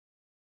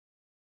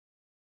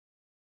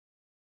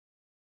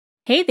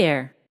Hey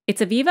there, it's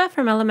Aviva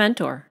from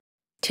Elementor.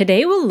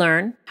 Today we'll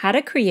learn how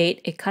to create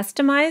a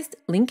customized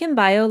link in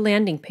bio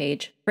landing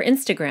page for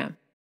Instagram.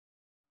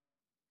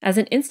 As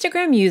an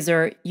Instagram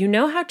user, you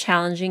know how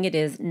challenging it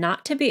is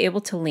not to be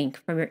able to link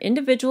from your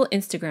individual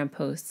Instagram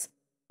posts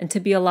and to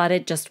be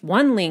allotted just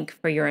one link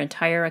for your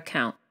entire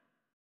account.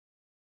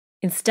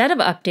 Instead of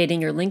updating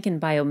your link in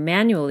bio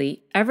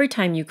manually every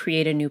time you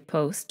create a new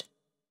post,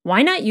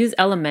 why not use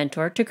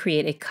Elementor to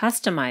create a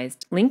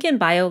customized link in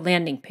bio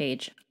landing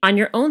page on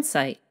your own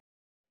site?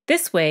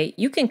 This way,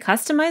 you can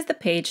customize the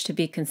page to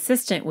be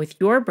consistent with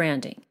your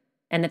branding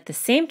and at the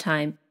same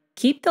time,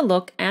 keep the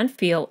look and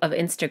feel of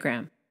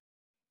Instagram.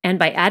 And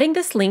by adding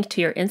this link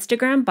to your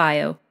Instagram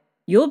bio,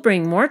 you'll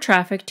bring more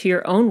traffic to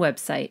your own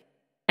website,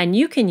 and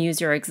you can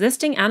use your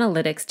existing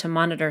analytics to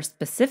monitor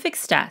specific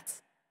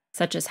stats,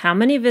 such as how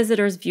many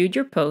visitors viewed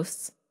your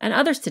posts and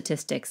other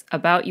statistics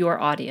about your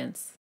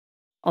audience.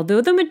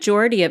 Although the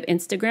majority of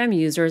Instagram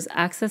users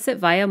access it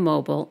via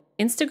mobile,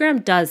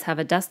 Instagram does have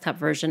a desktop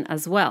version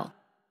as well,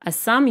 as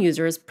some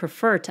users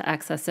prefer to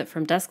access it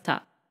from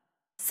desktop.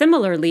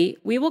 Similarly,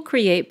 we will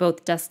create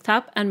both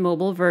desktop and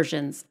mobile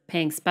versions,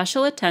 paying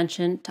special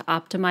attention to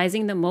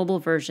optimizing the mobile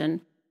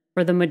version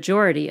for the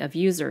majority of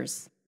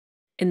users.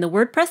 In the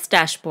WordPress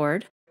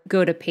dashboard,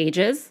 go to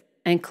Pages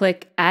and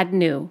click Add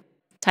New.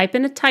 Type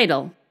in a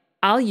title.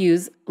 I'll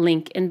use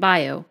Link in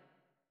Bio.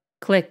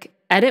 Click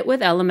Edit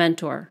with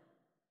Elementor.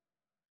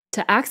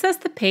 To access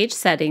the page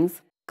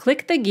settings,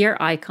 click the gear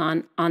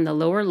icon on the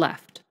lower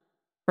left.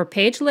 For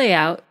page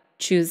layout,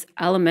 choose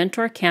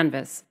Elementor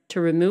Canvas to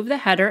remove the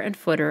header and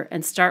footer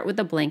and start with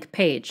a blank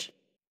page.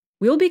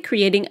 We'll be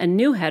creating a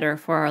new header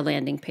for our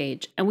landing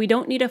page, and we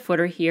don't need a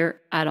footer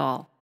here at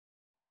all.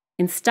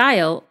 In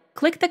Style,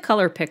 click the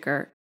color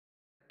picker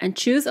and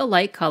choose a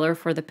light color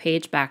for the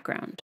page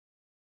background.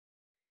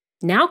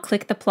 Now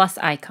click the plus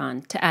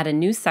icon to add a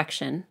new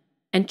section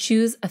and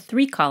choose a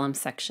 3-column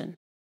section.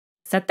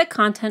 Set the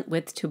content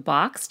width to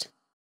boxed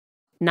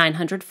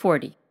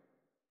 940.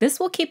 This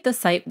will keep the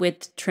site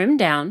width trimmed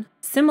down,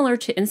 similar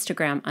to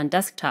Instagram on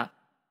desktop.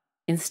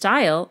 In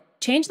Style,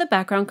 change the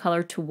background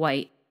color to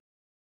white,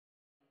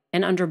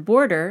 and under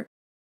Border,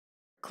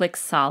 click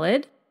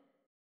Solid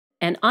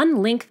and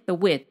unlink the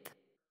width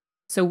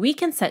so we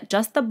can set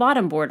just the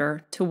bottom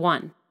border to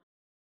 1.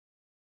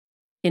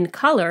 In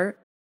Color,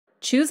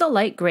 choose a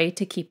light gray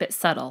to keep it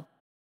subtle.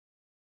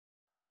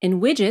 In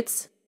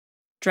Widgets,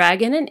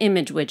 drag in an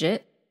image widget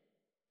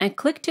and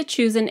click to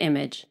choose an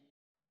image.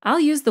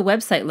 I'll use the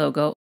website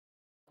logo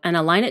and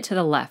align it to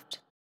the left.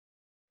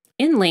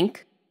 In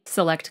Link,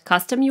 select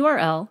Custom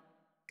URL,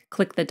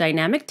 click the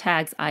Dynamic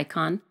Tags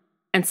icon,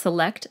 and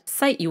select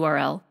Site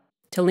URL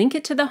to link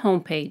it to the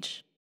home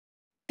page.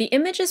 The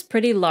image is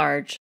pretty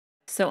large,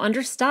 so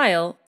under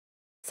Style,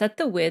 set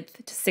the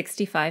width to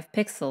 65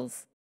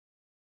 pixels.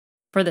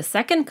 For the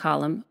second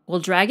column, we'll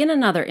drag in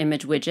another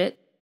image widget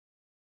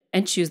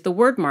and choose the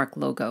wordmark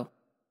logo.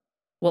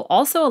 We'll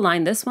also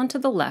align this one to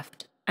the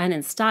left, and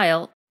in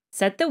Style,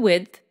 set the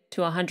width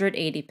to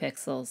 180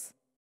 pixels.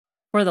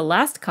 For the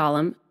last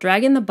column,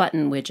 drag in the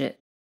button widget.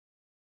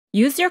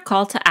 Use your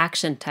call to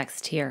action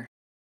text here.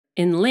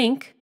 In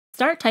Link,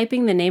 start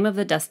typing the name of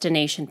the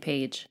destination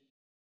page.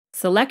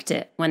 Select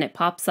it when it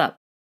pops up,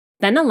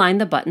 then align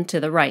the button to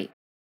the right.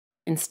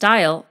 In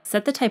Style,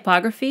 set the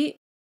typography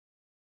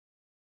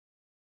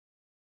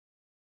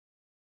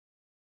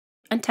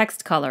and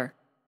text color.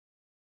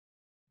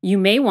 You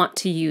may want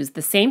to use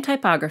the same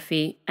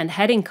typography and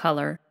heading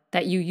color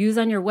that you use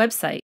on your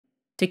website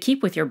to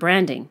keep with your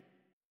branding.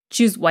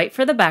 Choose white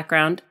for the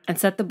background and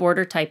set the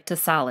border type to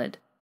solid.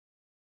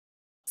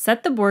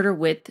 Set the border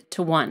width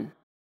to 1.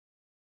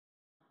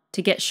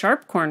 To get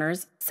sharp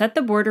corners, set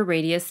the border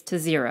radius to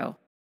 0.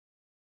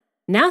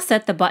 Now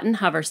set the button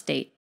hover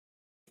state.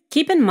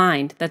 Keep in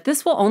mind that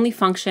this will only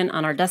function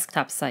on our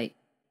desktop site,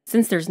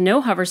 since there's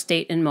no hover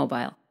state in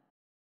mobile.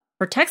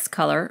 For text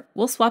color,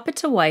 we'll swap it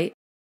to white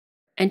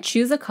and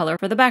choose a color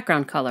for the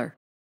background color.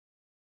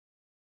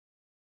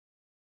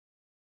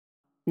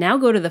 Now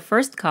go to the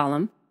first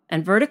column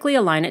and vertically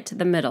align it to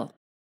the middle.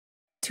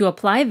 To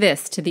apply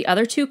this to the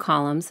other 2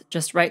 columns,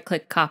 just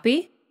right-click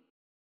Copy,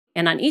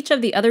 and on each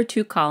of the other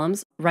 2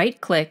 columns,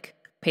 right-click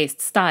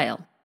Paste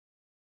Style.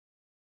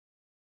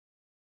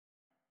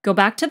 Go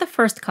back to the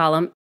first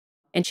column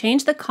and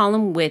change the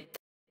column width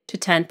to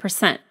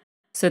 10%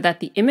 so that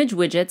the image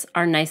widgets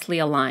are nicely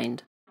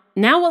aligned.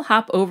 Now we'll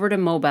hop over to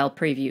Mobile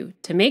Preview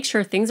to make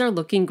sure things are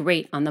looking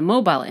great on the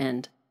mobile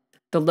end.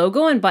 The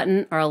logo and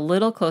button are a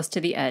little close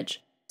to the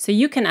edge, so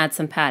you can add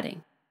some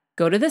padding.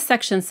 Go to the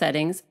section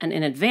settings and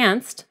in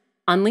Advanced,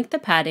 unlink the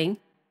padding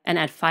and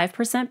add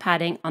 5%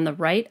 padding on the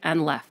right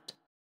and left.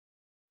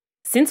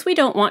 Since we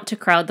don't want to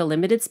crowd the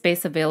limited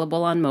space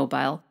available on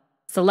mobile,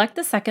 select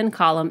the second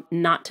column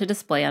Not to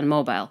Display on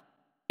Mobile.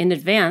 In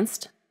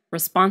Advanced,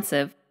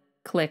 Responsive,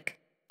 click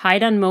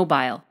Hide on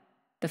Mobile.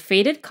 The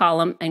faded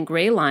column and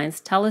gray lines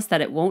tell us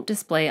that it won't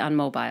display on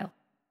mobile.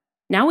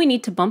 Now we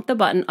need to bump the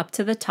button up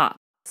to the top,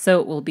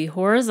 so it will be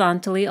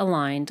horizontally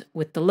aligned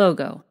with the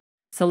logo.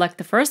 Select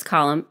the first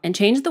column and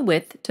change the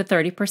width to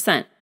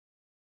 30%,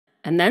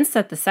 and then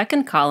set the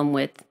second column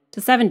width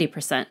to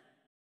 70%.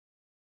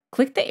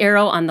 Click the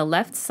arrow on the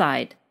left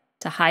side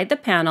to hide the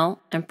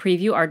panel and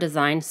preview our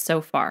design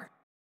so far.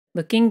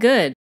 Looking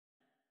good!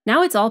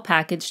 Now it's all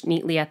packaged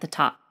neatly at the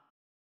top.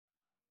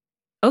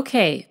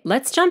 Okay,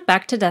 let's jump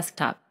back to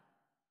desktop.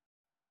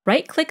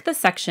 Right-click the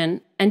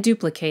section and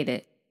duplicate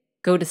it.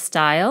 Go to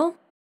Style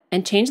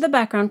and change the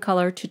background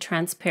color to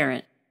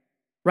transparent.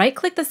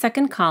 Right-click the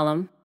second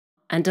column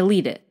and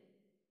delete it.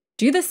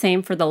 Do the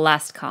same for the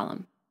last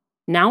column.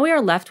 Now we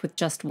are left with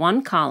just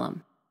one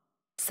column.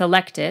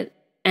 Select it,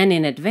 and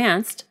in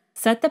Advanced,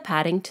 set the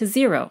padding to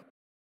 0.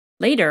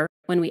 Later,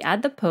 when we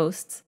add the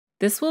posts,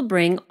 this will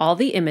bring all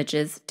the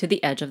images to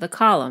the edge of the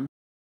column.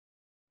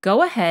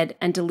 Go ahead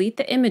and delete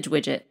the image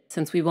widget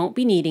since we won't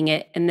be needing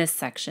it in this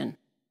section.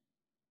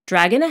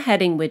 Drag in a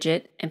heading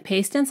widget and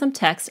paste in some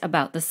text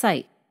about the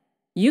site.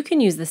 You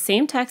can use the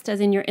same text as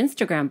in your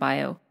Instagram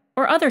bio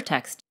or other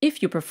text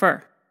if you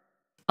prefer.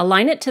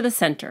 Align it to the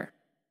center.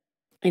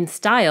 In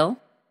Style,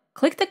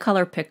 click the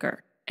color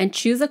picker and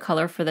choose a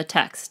color for the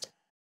text.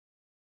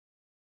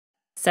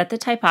 Set the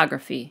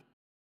typography.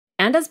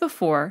 And as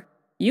before,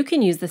 you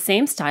can use the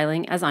same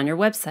styling as on your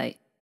website.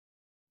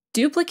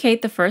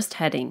 Duplicate the first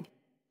heading.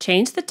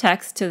 Change the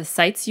text to the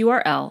site's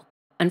URL,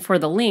 and for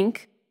the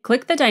link,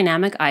 click the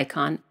dynamic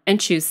icon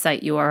and choose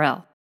Site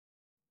URL.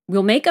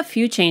 We'll make a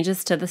few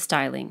changes to the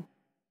styling.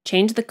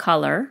 Change the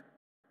color,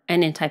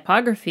 and in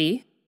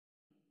typography,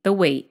 the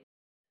weight.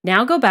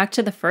 Now go back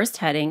to the first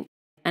heading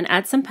and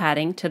add some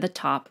padding to the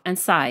top and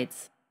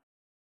sides.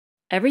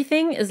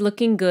 Everything is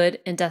looking good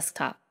in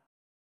desktop.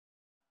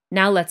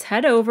 Now let's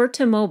head over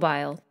to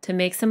mobile to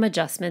make some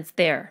adjustments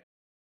there.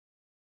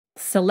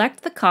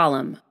 Select the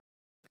column.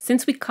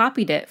 Since we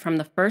copied it from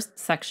the first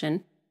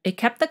section, it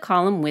kept the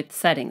column width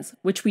settings,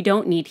 which we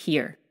don't need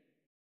here.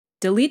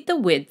 Delete the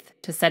width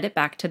to set it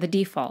back to the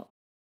default.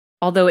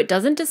 Although it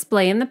doesn't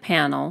display in the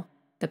panel,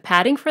 the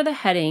padding for the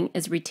heading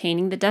is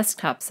retaining the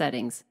desktop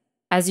settings,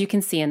 as you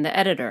can see in the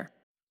editor.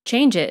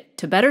 Change it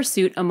to better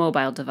suit a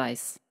mobile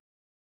device.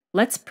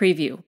 Let's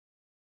preview.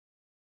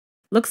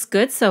 Looks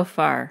good so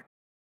far.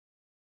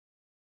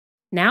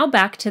 Now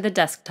back to the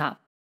desktop.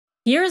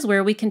 Here's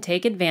where we can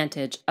take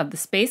advantage of the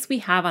space we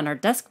have on our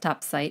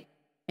desktop site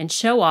and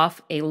show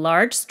off a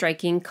large,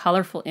 striking,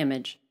 colorful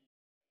image.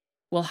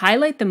 We'll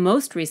highlight the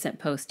most recent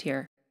post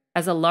here,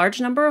 as a large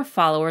number of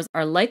followers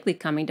are likely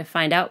coming to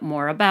find out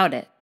more about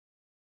it.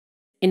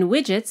 In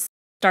Widgets,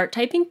 start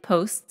typing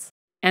Posts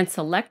and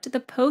select the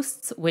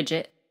Posts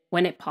widget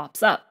when it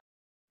pops up.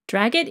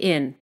 Drag it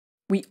in.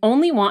 We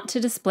only want to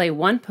display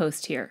one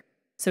post here,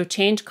 so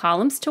change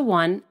columns to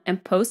 1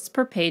 and posts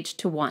per page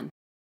to 1.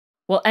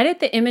 We'll edit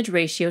the image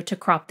ratio to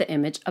crop the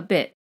image a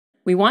bit.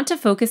 We want to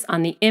focus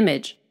on the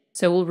image,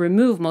 so we'll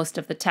remove most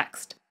of the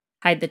text.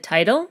 Hide the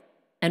title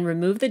and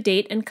remove the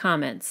date and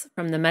comments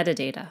from the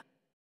metadata.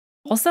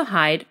 Also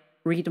hide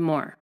Read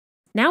More.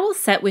 Now we'll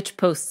set which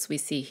posts we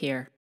see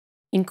here.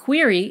 In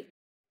Query,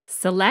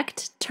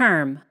 select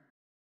Term.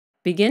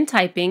 Begin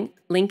typing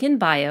Link in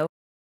Bio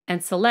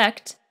and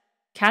select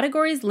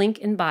Categories Link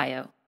in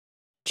Bio.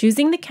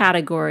 Choosing the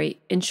category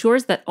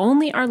ensures that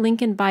only our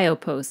Link in Bio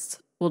posts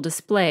will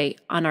display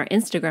on our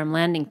Instagram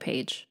landing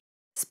page.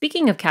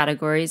 Speaking of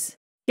categories,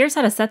 here's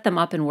how to set them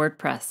up in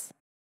WordPress.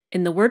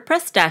 In the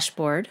WordPress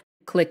dashboard,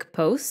 click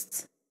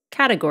Posts,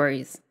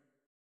 Categories.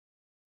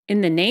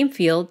 In the name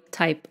field,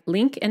 type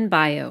Link in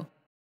Bio.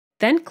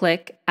 Then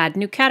click Add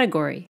New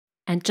Category.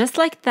 And just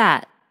like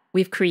that,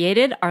 we've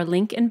created our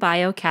Link in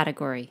Bio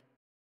category.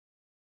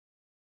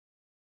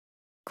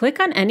 Click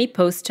on any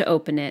post to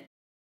open it.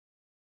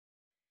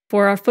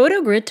 For our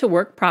photo grid to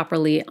work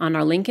properly on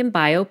our Link in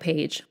Bio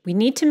page, we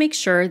need to make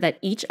sure that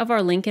each of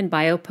our Link in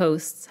Bio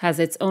posts has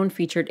its own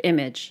featured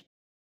image.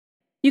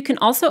 You can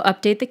also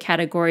update the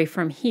category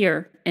from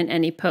here in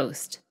any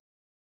post.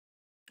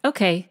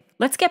 Okay,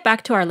 let's get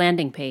back to our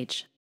landing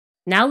page.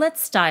 Now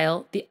let's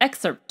style the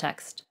excerpt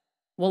text.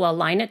 We'll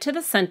align it to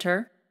the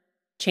center,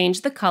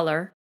 change the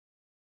color,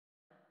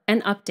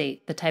 and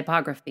update the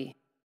typography.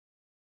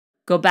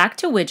 Go back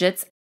to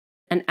Widgets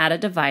and add a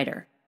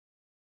divider.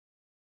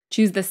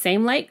 Choose the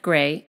same light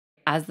gray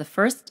as the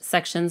first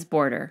section's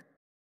border.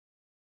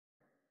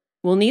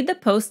 We'll need the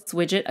Posts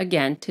widget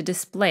again to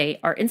display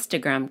our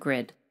Instagram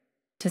grid.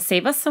 To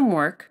save us some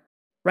work,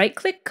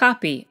 right-click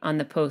Copy on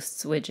the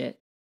Posts widget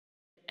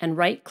and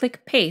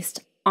right-click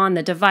Paste on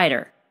the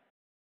divider.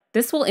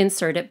 This will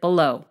insert it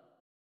below.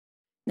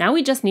 Now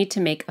we just need to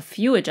make a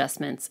few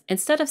adjustments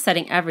instead of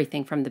setting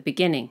everything from the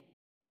beginning.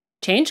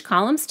 Change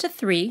columns to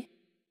 3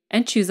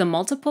 and choose a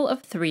multiple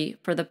of 3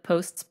 for the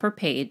posts per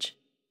page,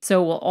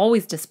 so it will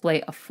always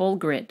display a full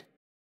grid.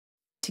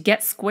 To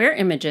get square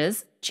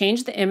images,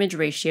 change the image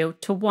ratio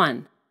to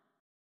 1.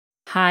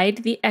 Hide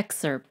the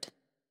excerpt.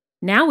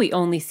 Now we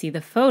only see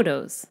the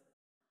photos.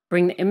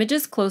 Bring the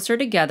images closer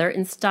together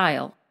in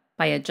style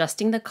by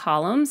adjusting the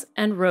columns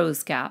and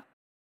rows gap,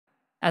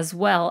 as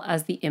well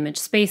as the image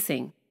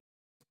spacing.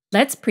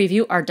 Let's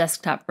preview our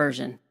desktop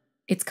version.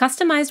 It's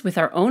customized with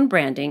our own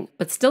branding,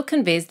 but still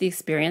conveys the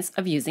experience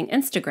of using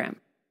Instagram.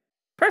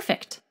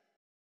 Perfect!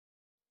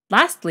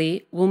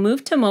 Lastly, we'll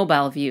move to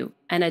mobile view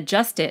and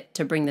adjust it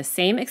to bring the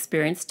same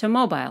experience to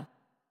mobile.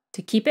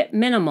 To keep it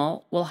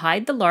minimal, we'll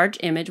hide the large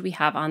image we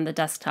have on the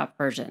desktop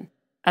version,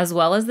 as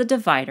well as the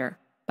divider,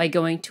 by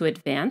going to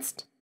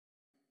Advanced,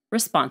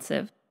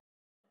 Responsive,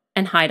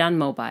 and Hide on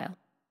Mobile.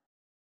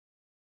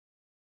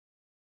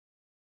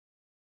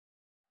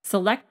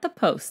 Select the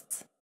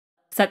posts.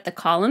 Set the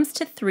columns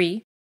to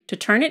 3 to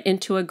turn it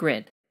into a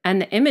grid, and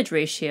the image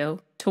ratio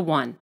to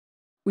 1.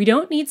 We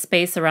don't need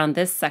space around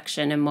this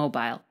section in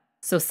mobile,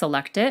 so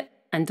select it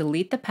and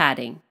delete the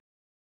padding.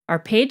 Our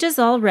page is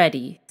all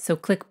ready, so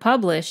click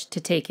Publish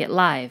to take it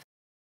live.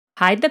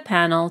 Hide the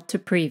panel to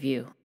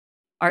preview.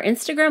 Our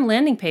Instagram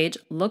landing page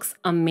looks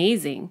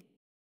amazing.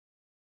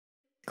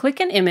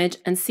 Click an image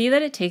and see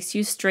that it takes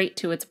you straight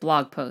to its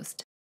blog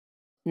post.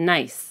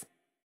 Nice!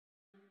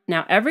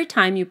 Now every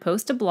time you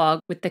post a blog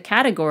with the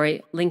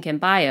category Link in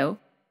Bio,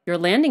 your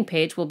landing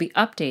page will be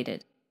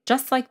updated,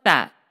 just like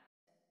that.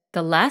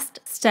 The last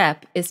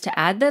step is to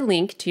add the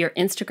link to your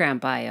Instagram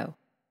bio.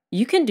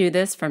 You can do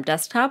this from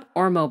desktop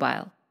or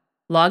mobile.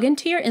 Log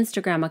into your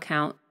Instagram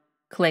account,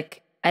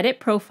 click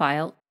Edit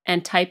Profile,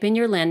 and type in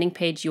your landing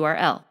page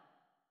URL.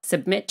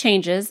 Submit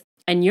changes,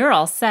 and you're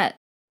all set.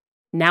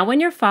 Now when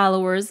your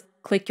followers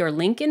click your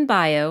link in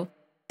bio,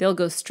 they'll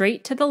go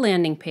straight to the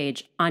landing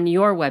page on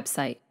your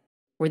website,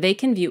 where they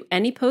can view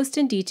any post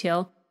in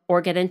detail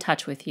or get in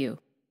touch with you.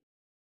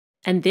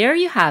 And there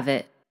you have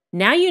it.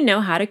 Now you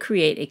know how to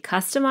create a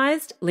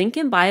customized link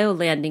in bio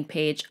landing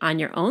page on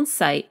your own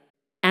site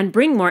and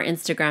bring more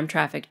Instagram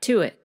traffic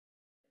to it.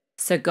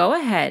 So go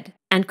ahead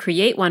and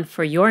create one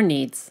for your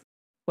needs.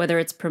 Whether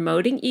it's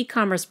promoting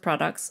e-commerce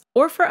products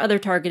or for other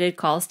targeted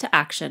calls to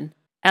action,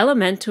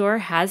 Elementor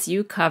has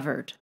you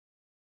covered.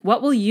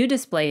 What will you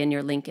display in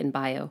your link in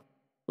bio?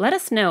 Let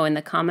us know in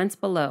the comments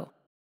below.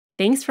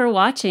 Thanks for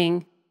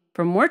watching.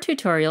 For more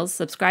tutorials,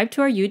 subscribe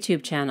to our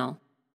YouTube channel.